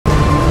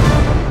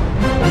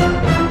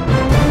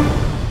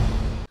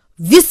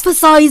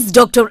Visvasize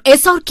Dr.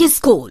 SRK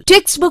School.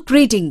 Textbook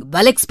reading,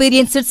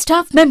 well-experienced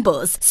staff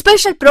members,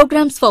 special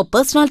programs for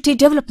personality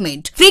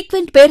development,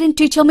 frequent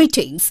parent-teacher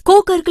meetings,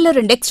 co-curricular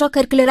and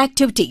extracurricular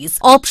activities,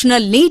 optional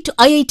NEET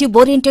IIT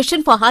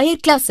orientation for higher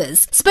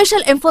classes,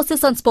 special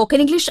emphasis on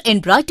spoken English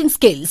and writing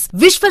skills.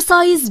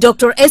 Visvasize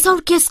Dr.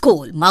 SRK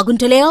School,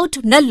 Magunta Layout,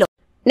 Nellore.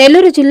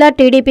 Nellore జిల్లా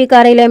TDP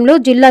కార్యాలయంలో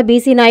జిల్లా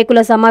BC నాయకుల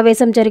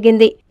సమావేశం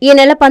జరిగింది. ఈ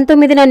నెల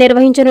 19న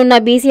నిర్వహించనున్న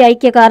BC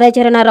ఐక్య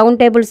కార్యాచరణ రౌండ్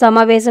టేబుల్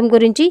సమావేశం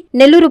గురించి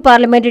నెల్లూరు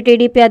పార్లమెంటు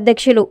టీడీపీ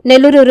అధ్యక్షులు,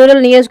 నెల్లూరు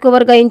రూరల్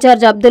నియోజకవర్గ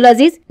incharge Abdul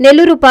Aziz,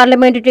 Nellore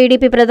parliament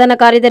TDP ప్రధాన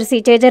కార్యదర్శి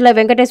చేజర్ల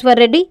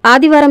వెంకటేశ్వర్ రెడ్డి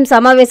ఆదివారం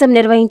సమావేశం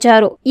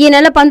నిర్వహించారు. ఈ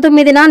నెల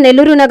 19న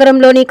నెల్లూరు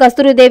నగరంలోని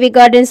కస్తూరిదేవి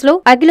గార్డెన్స్ లో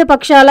అఖిల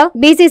పక్షాల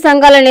బీసీ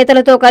సంఘాల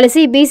నేతలతో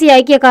కలిసి బీసీ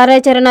ఐక్య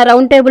కార్యాచరణ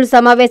రౌండ్ టేబుల్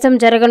సమావేశం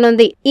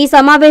జరగనుంది. ఈ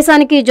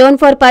సమావేశానికి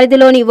జోన్ 4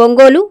 పరిధిలోని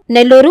ఒంగోలు,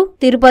 నెల్లూరు,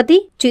 తిరుపతి,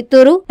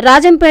 చిత్తూరు,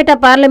 రాజంపేట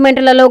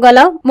పార్లమెంటులలో గల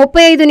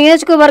 35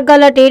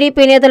 నియోజకవర్గాల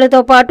టీడీపీ నేతలతో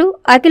పాటు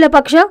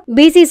అఖిలపక్ష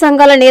బీసీ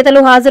సంఘాల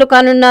నేతలు హాజరు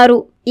కానున్నారు.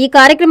 ఈ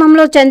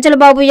కార్యక్రమంలో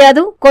చంచలబాబు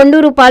యాదవ్,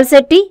 కొండూరు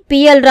పాల్శెట్టి,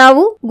 పిఎల్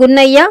రావు,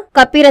 గున్నయ్య,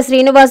 కప్పీర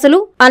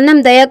శ్రీనివాసులు,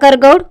 అన్నం దయాకర్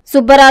గౌడ్,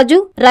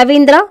 సుబ్బరాజు,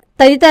 రవీంద్ర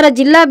తదితర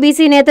జిల్లా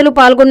బీసీ నేతలు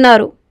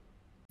పాల్గొన్నారు.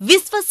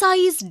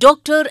 Visvasize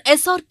Dr.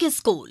 SRK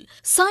School.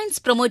 Science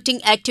promoting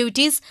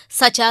activities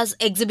such as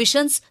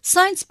exhibitions,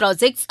 science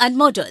projects and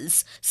models,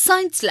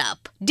 science lab,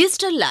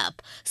 digital lab,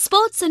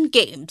 sports and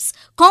games,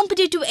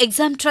 competitive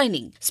exam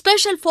training,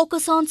 special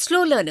focus on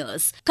slow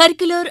learners,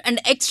 curricular and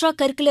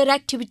extracurricular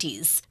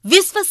activities.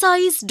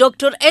 Visvasize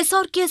Dr.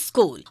 SRK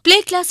School.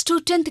 Play class to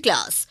 10th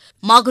class.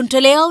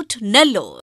 Magunta Layout, Nellore.